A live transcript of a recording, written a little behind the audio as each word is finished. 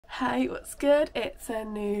Hey, what's good? It's a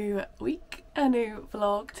new week, a new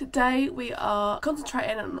vlog. Today we are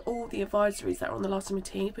concentrating on all the advisories that are on the last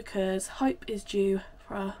MOT because Hope is due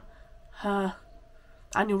for her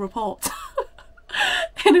annual report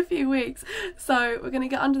in a few weeks. So we're going to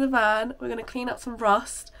get under the van, we're going to clean up some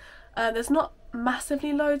rust. There's not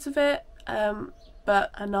massively loads of it,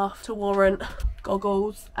 but enough to warrant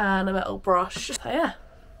goggles and a metal brush. So yeah,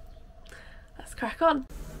 let's crack on.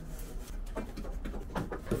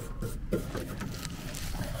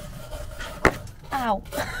 Ow.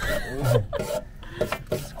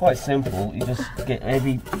 It's quite simple. You just get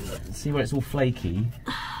see where it's all flaky?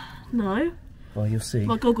 No. Well, you'll see.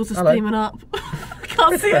 My goggles are steaming up. I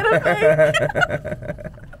can't see anything.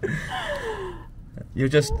 You're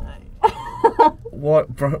just wire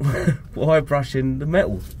brushing the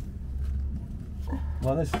metal.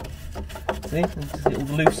 Like this. See? Just get all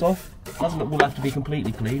the loose off. Doesn't all have to be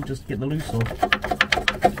completely clean, just get the loose off.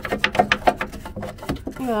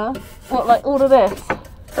 Yeah. What, like all of this?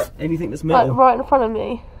 Anything that's metal. Like right in front of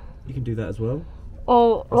me? You can do that as well.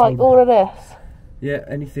 Or like all of this? Yeah,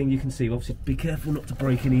 anything you can see. Obviously, be careful not to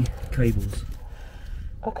break any cables.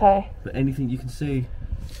 Okay. But anything you can see.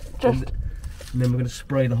 Just. And then we're going to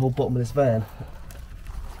spray the whole bottom of this van.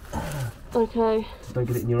 Okay. Just don't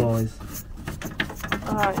get it in your eyes.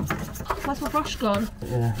 Alright. Where's my brush gone?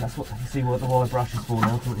 Yeah, that's what you see what the wire brush is for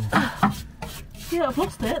now, can't you? Yeah, I've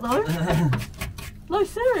lost it though. No,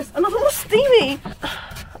 serious. Another one steamy.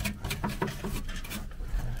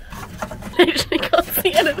 Literally can't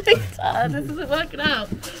see anything, Dad. This isn't working out.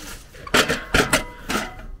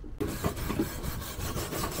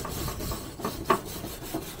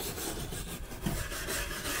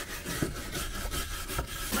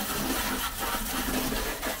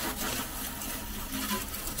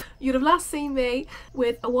 You'd have last seen me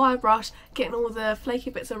with a wire brush getting all the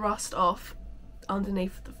flaky bits of rust off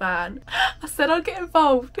underneath the van. I said I'd get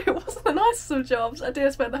involved. It wasn't the nicest of jobs. I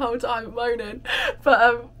did spend the whole time moaning,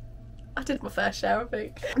 but I did my fair share, I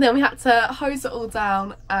think. And then we had to hose it all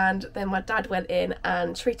down, and then my dad went in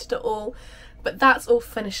and treated it all, but that's all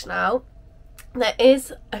finished now. There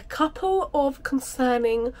is a couple of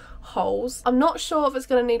concerning holes. I'm not sure if it's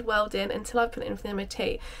going to need welding until I put it in for the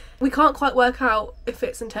MOT. We can't quite work out if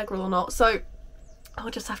it's integral or not, so I'll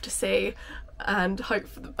just have to see and hope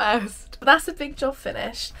for the best. But that's a big job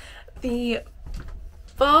finished. The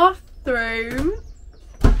bathroom,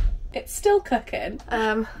 it's still cooking.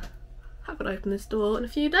 Haven't opened this door in a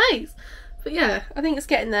few days, but yeah, I think it's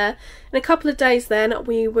getting there. In a couple of days then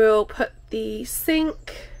we will put the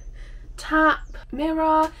sink, tap,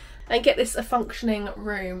 mirror, and get this a functioning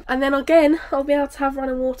room. And then again I'll be able to have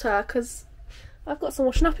running water because I've got some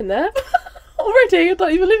washing up in there already. I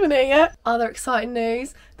don't even live in it yet. Other exciting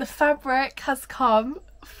news, the fabric has come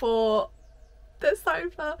for the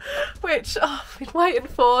sofa, which I've been waiting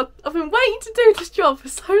for. I've been waiting to do this job for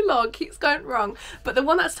so long, keeps going wrong, but the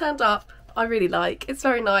one that's turned up I really like. It's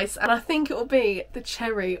very nice, and I think it will be the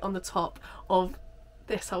cherry on the top of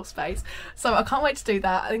this whole space, so I can't wait to do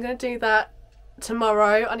that. I'm going to do that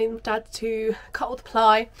tomorrow. I need my dad to cut all the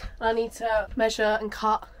ply, and I need to measure and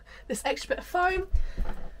cut this extra bit of foam.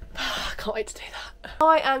 I can't wait to do that.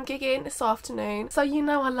 I am gigging this afternoon, so you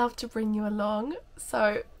know I love to bring you along,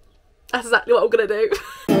 so that's exactly what I'm gonna do.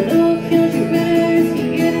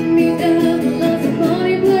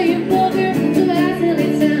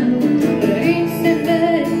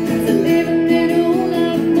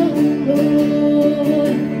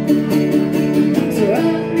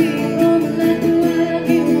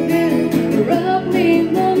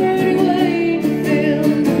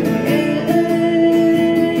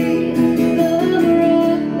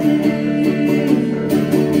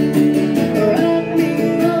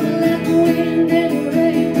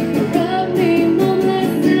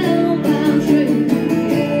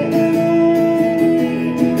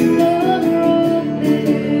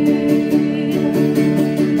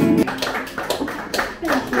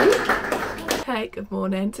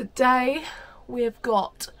 Today we have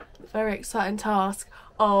got the very exciting task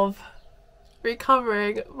of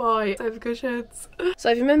recovering my sofa cushions.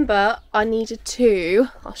 So if you remember, I needed to,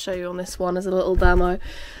 I'll show you on this one as a little demo,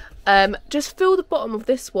 just fill the bottom of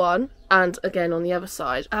this one and again on the other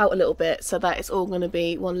side out a little bit so that it's all going to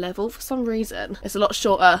be one level. For some reason it's a lot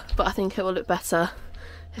shorter, but I think it will look better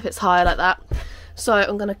if it's higher like that. So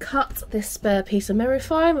I'm going to cut this spare piece of mirror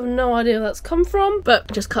foam. I have no idea where that's come from,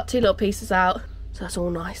 but just cut two little pieces out. So that's all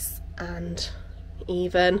nice and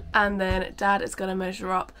even. And then Dad is going to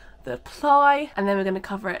measure up the ply, and then we're going to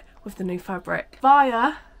cover it with the new fabric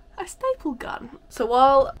via a staple gun. So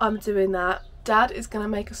while I'm doing that, Dad is going to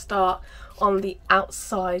make a start on the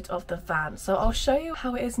outside of the van. So I'll show you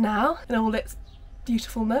how it is now in all its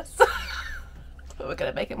beautifulness. But we're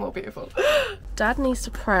gonna make it more beautiful. Dad needs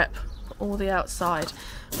to prep all the outside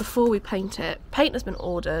before we paint it. Paint has been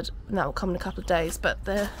ordered and that will come in a couple of days, but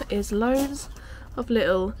there is loads of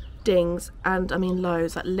little dings, and I mean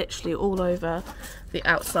loads, like literally all over the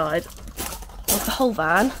outside of the whole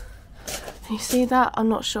van. You see that? I'm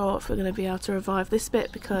not sure if we're going to be able to revive this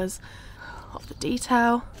bit because of the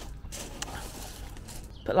detail,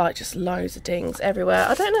 but like just loads of dings everywhere.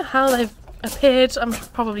 I don't know how they've appeared. I'm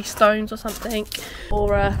probably stones or something,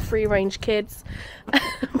 or free range kids.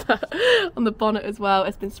 But on the bonnet as well,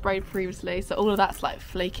 it's been sprayed previously, so all of that's like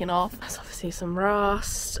flaking off. There's obviously some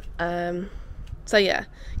rust. So yeah,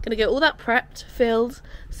 gonna get all that prepped, filled,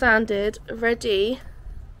 sanded, ready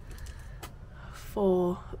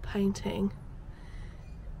for painting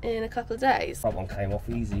in a couple of days. That one came off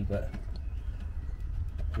easy, but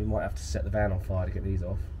we might have to set the van on fire to get these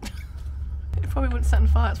off. It probably wouldn't set on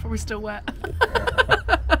fire, it's probably still wet.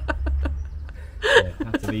 Yeah,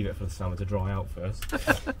 have to leave it for the summer to dry out first.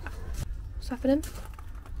 What's happening?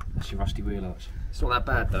 That's your rusty wheel arch. It's not that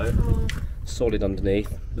bad though. Solid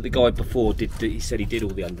underneath. But the guy before he said he did all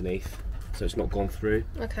the underneath, so it's not gone through.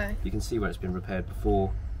 Okay. You can see where it's been repaired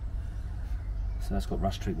before. So that's got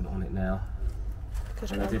rust treatment on it now.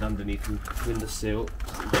 Good and I did underneath the window sill.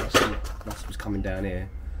 Rust was coming down here.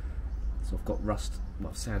 So I've got rust,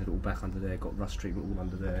 I've sanded it all back under there, got rust treatment all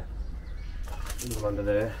under there. All under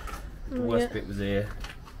there. The worst bit was here.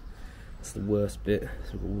 That's the worst bit.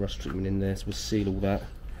 So we've got all rust treatment in there, so we'll seal all that.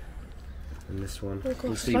 And this one. Oh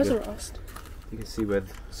gosh, there's rust. You can see where,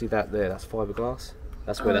 see that there, that's fiberglass.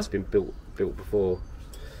 That's where that's been built before.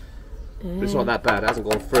 But it's not that bad, it hasn't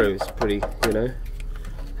gone through, it's pretty, you know.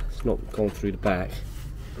 It's not gone through the back.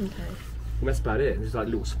 Okay. And that's about it. There's like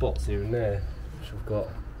little spots here and there, which I've got.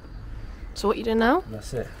 So what you doing now? And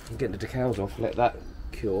that's it. I'm getting the decals off, let that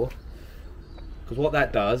cure. Because what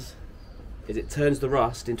that does is it turns the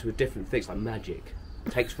rust into a different thing. It's like magic.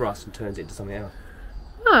 It takes rust and turns it into something else.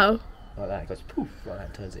 Oh. Like that, it goes poof, like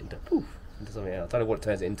that, turns it into poof, into something else. I don't know what it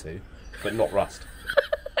turns it into, but not rust.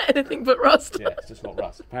 Anything but rust. Yeah, it's just not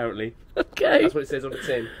rust, apparently. Okay. That's what it says on the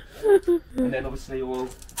tin. And then obviously we'll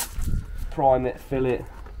prime it, fill it,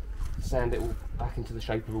 sand it all back into the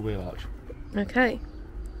shape of a wheel arch. Okay.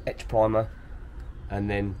 Etch primer, and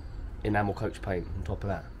then enamel coach paint on top of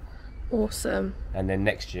that. Awesome. And then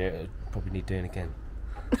next year it'll probably need doing again.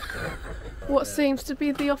 What seems to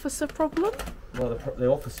be the officer problem? Well, the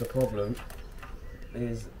officer problem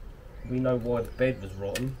is we know why the bed was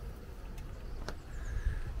rotten.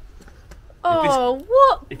 Oh,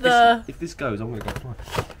 what the? If this goes, I'm going to go fly.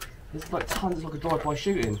 There's like tons of like a drive-by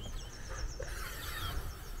shooting.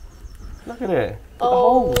 Look at it. Look at the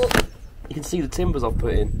holes. You can see the timbers I've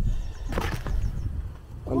put in.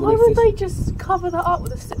 Why would they just cover that up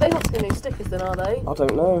with a... They're not going to do stickers then, are they? I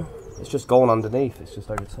don't know. It's just gone underneath. It's just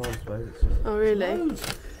over time, I suppose. It's just... Oh, really?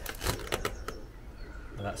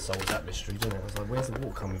 Well, that solves that mystery, doesn't it? I was like, where's the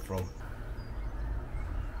water coming from?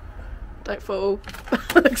 Don't fall.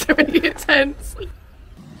 That looks really intense.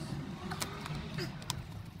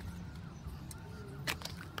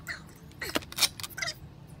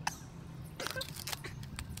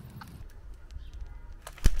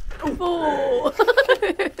 Oh!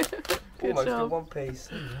 Good Almost job. in one piece.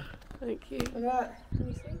 Thank you. Look at that. Can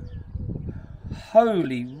you see?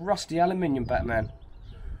 Holy rusty aluminium, Batman.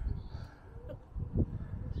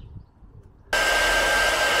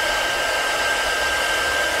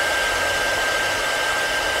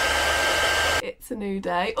 It's a new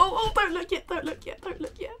day. Oh, don't look yet, don't look yet, don't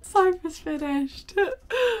look yet. Sofa's finished.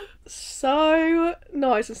 So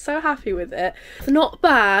nice, I'm so happy with it. Not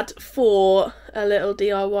bad for a little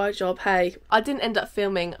DIY job, hey. I didn't end up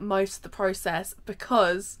filming most of the process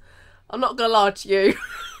because, I'm not gonna lie to you,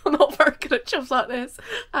 I'm not very good at jobs like this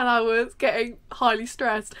and I was getting highly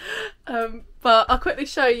stressed. But I'll quickly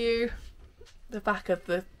show you the back of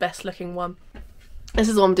the best looking one. This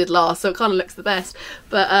is the one we did last, so it kind of looks the best.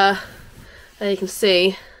 But there you can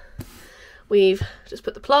see we've just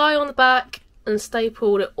put the ply on the back and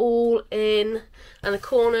stapled it all in, and the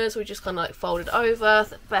corners we just kind of like folded over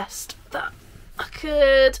the best that I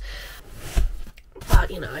could.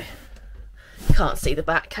 But you know, you can't see the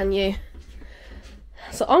back, can you?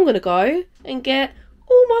 So I'm gonna go and get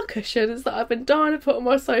all my cushions that I've been dying to put on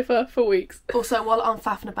my sofa for weeks. Also, while I'm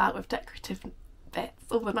faffing about with decorative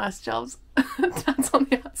bits, all the nice jobs, Dad's on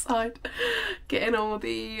the outside getting all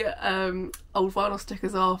the old vinyl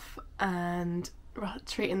stickers off and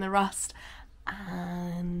treating the rust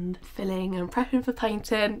and filling and prepping for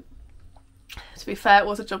painting. To be fair, it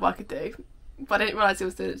was a job I could do. but I didn't realise he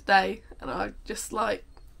was doing it today, and I just like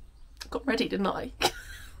got ready, didn't I?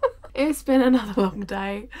 It's been another long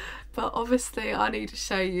day, but obviously I need to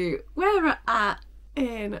show you where we're at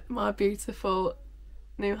in my beautiful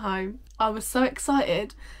new home. I was so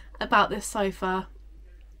excited about this sofa,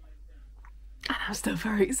 and I'm still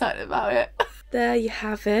very excited about it. There you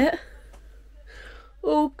have it,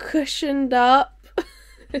 all cushioned up.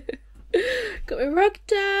 Got my rug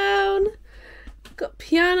down, got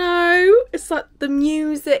piano, it's like the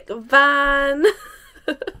music van.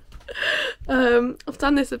 I've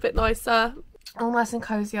done this a bit nicer, all nice and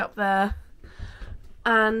cosy up there,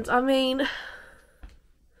 and I mean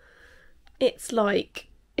it's like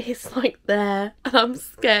there, and I'm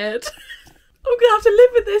scared. I'm gonna have to live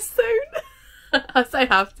with this soon. I say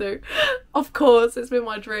have to, of course, it's been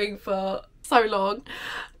my dream for so long,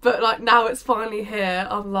 but like now it's finally here,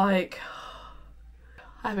 I'm like,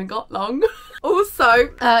 I haven't got long. Also,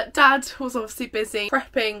 Dad was obviously busy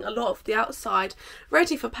prepping a lot of the outside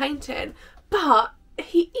ready for painting, but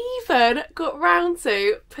he even got round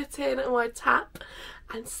to putting my tap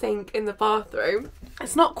and sink in the bathroom.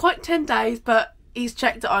 It's not quite 10 days, but he's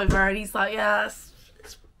checked it over and he's like, yeah,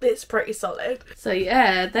 it's pretty solid. So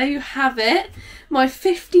yeah, there you have it. My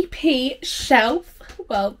 50p shelf,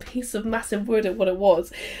 well, piece of massive wood of what it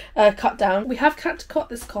was, cut down. We have had to cut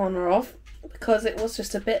this corner off because it was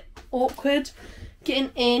just a bit awkward getting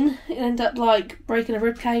in. It ended up like breaking a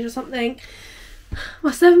rib cage or something.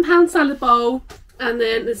 My £7 salad bowl, and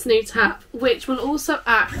then this new tap, which will also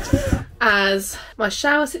act as my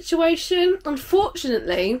shower situation.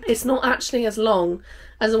 Unfortunately, it's not actually as long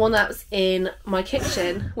as the one that's in my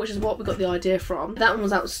kitchen, which is what we got the idea from. That one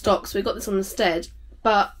was out of stock, so we got this one instead.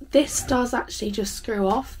 But this does actually just screw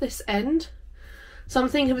off this end. So I'm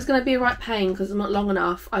thinking if it's going to be a right pain because it's not long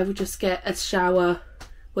enough, I would just get a shower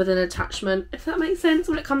with an attachment, if that makes sense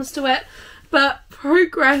when it comes to it. But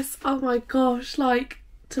progress, oh my gosh, like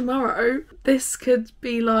tomorrow this could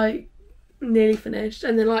be like nearly finished,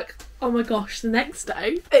 and then like, oh my gosh, the next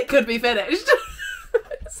day it could be finished.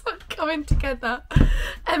 It's like coming together.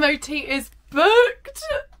 MOT is booked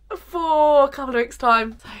for a couple of weeks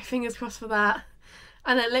time, so fingers crossed for that.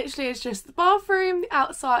 And it literally is just the bathroom, the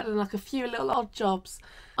outside, and like a few little odd jobs.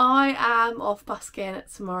 I am off busking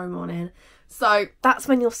tomorrow morning, so that's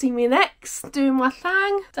when you'll see me next, doing my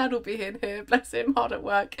thing. Dad will be in here, bless him, hard at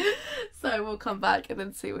work. So we'll come back and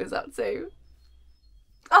then see what he's up to.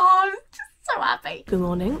 Oh, I'm just so happy. Good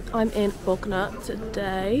morning, I'm in Bognor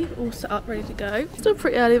today, all set up, ready to go. Still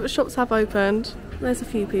pretty early, but shops have opened. There's a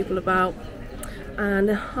few people about, and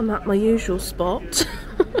I'm at my usual spot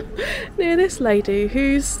near this lady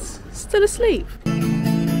who's still asleep.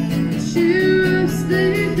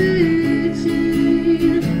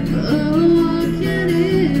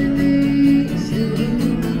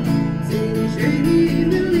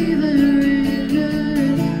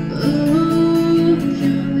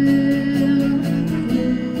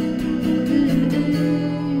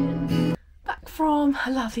 Back from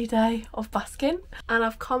a lovely day of busking, and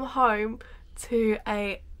I've come home to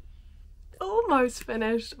a almost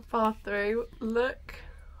finished bathroom. Look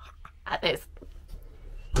at this.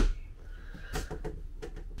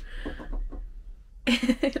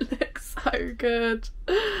 It looks so good.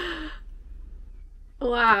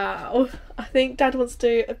 Wow. I think Dad wants to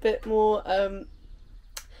do a bit more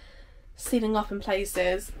sealing up in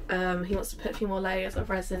places. He wants to put a few more layers of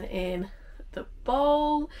resin in the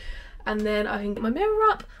bowl, and then I can get my mirror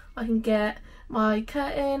up, I can get my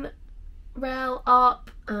curtain rail up,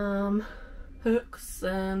 hooks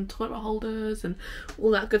and toilet holders and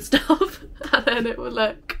all that good stuff, and then it will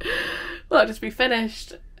look, well, just be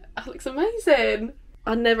finished. It looks amazing.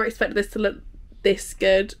 I never expected this to look this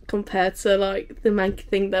good compared to like the manky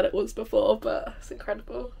thing that it was before, but it's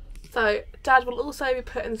incredible. So Dad will also be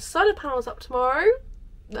putting solar panels up tomorrow.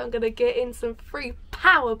 I'm gonna get in some free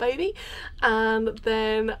power, baby, and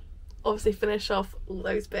then obviously finish off all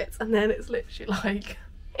those bits, and then it's literally like,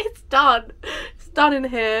 it's done. It's done in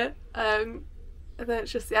here. And then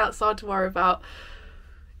it's just the outside to worry about.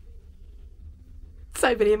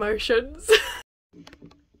 So many emotions.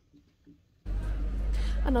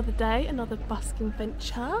 Another day, another busking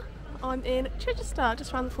venture. I'm in Chichester,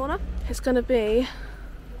 just around the corner. It's gonna be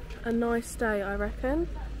a nice day, I reckon,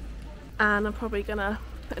 and I'm probably gonna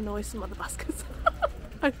annoy some other buskers.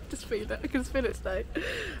 I just feel it. I can just feel it today.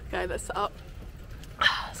 Okay, let's set up.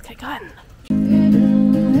 Let's get going.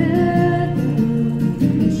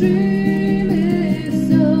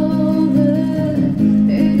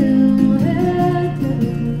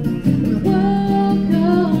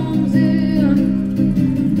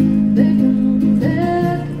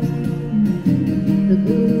 The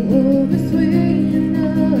blue over sweet.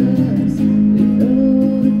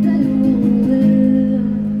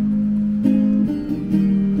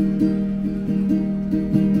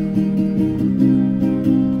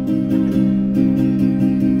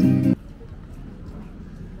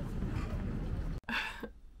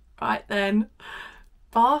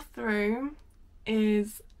 bathroom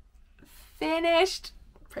is finished.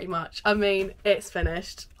 Pretty much. I mean, it's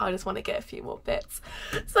finished. I just want to get a few more bits.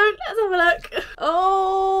 So let's have a look.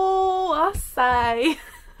 Oh, I say.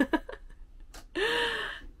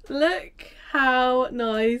 Look how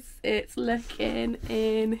nice it's looking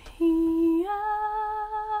in here.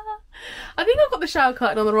 I think I've got the shower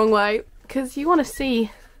curtain on the wrong way because you want to see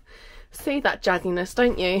that jagginess,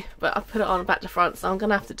 don't you? But I've put it on back to front, so I'm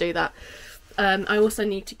gonna have to do that. I also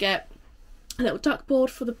need to get a little duck board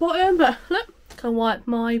for the bottom, but look, can wipe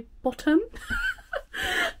my bottom.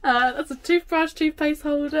 That's a toothbrush, toothpaste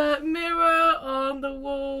holder, mirror on the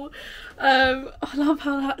wall. I love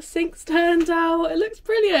how that sink's turned out. It looks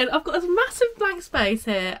brilliant. I've got this massive blank space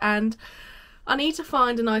here and I need to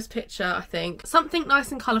find a nice picture, I think. Something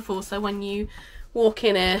nice and colourful, so when you walk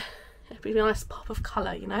in here, it'd be a nice pop of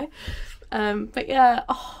colour, you know? But yeah,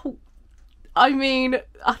 oh, I mean,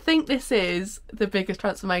 I think this is the biggest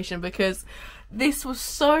transformation because this was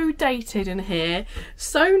so dated in here,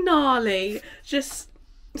 so gnarly, just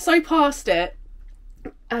so past it,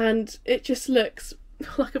 and it just looks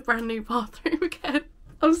like a brand new bathroom again.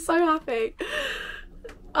 I'm so happy.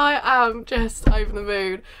 I am just over the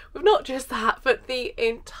moon with not just that, but the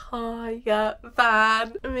entire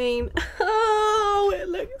van. I mean, oh, it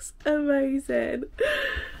looks amazing.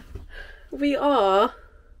 We are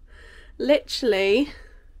literally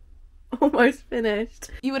almost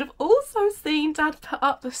finished. You would have also seen Dad put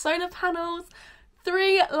up the solar panels,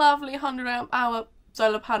 3 lovely 100 amp hour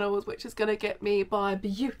solar panels, which is going to get me by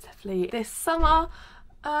beautifully this summer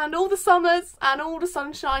and all the summers and all the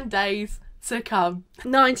sunshine days to come.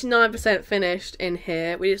 99% finished in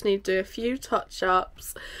here. We just need to do a few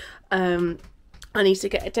touch-ups. I need to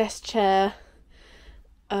get a desk chair.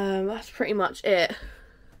 That's pretty much it.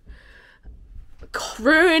 God,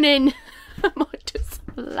 ruining. I might just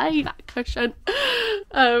lay that cushion.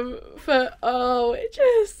 But oh,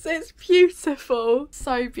 it's beautiful.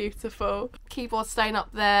 So beautiful. Keyboard staying up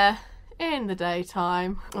there in the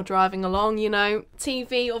daytime or driving along, you know.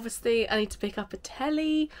 TV, obviously, I need to pick up a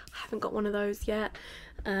telly. I haven't got one of those yet.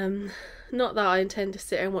 Not that I intend to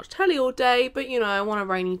sit here and watch telly all day, but you know, I want a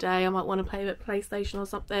rainy day, I might want to play a bit of PlayStation or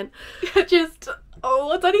something. Just,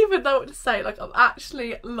 oh, I don't even know what to say. Like, I'm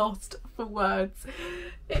actually lost for words.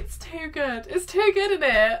 It's too good. It's too good in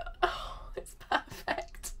here. Oh, it's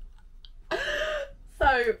perfect.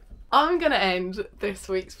 So, I'm going to end this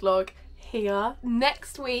week's vlog here.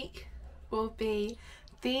 Next week will be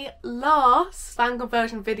the last van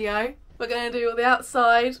conversion video. We're going to do all the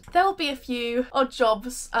outside. There'll be a few odd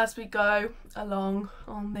jobs as we go along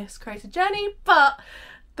on this crazy journey, but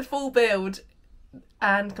the full build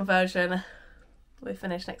and conversion will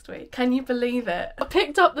finish next week. Can you believe it? I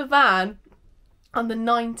picked up the van on the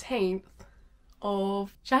 19th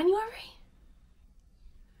of January.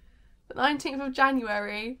 The 19th of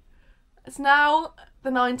January. It's now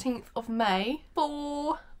the 19th of May.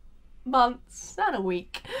 4 months and a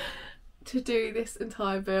week to do this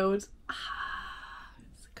entire build.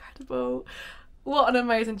 It's incredible. What an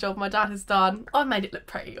amazing job my dad has done. I made it look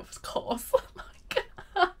pretty, of course.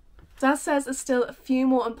 Dad says there's still a few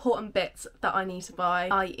more important bits that I need to buy,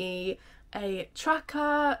 i.e. a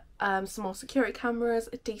tracker, some more security cameras,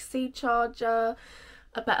 a DC charger,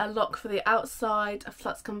 a better lock for the outside, a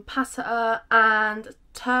flux capacitor, and a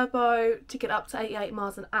turbo to get up to 88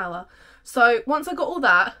 miles an hour. So once I got all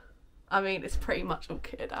that, I mean, it's pretty much all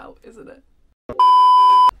kitted out, isn't it?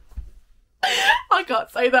 I can't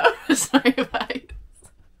say that. Sorry, guys.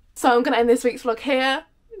 So I'm going to end this week's vlog here.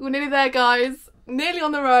 We're nearly there, guys. Nearly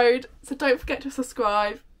on the road. So don't forget to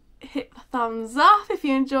subscribe. Hit the thumbs up if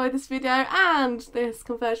you enjoyed this video and this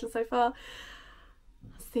conversion so far.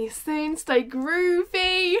 See you soon. Stay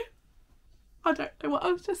groovy. I don't know what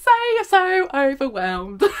else to say. I'm so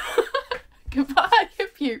overwhelmed. Goodbye, you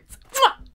beaut.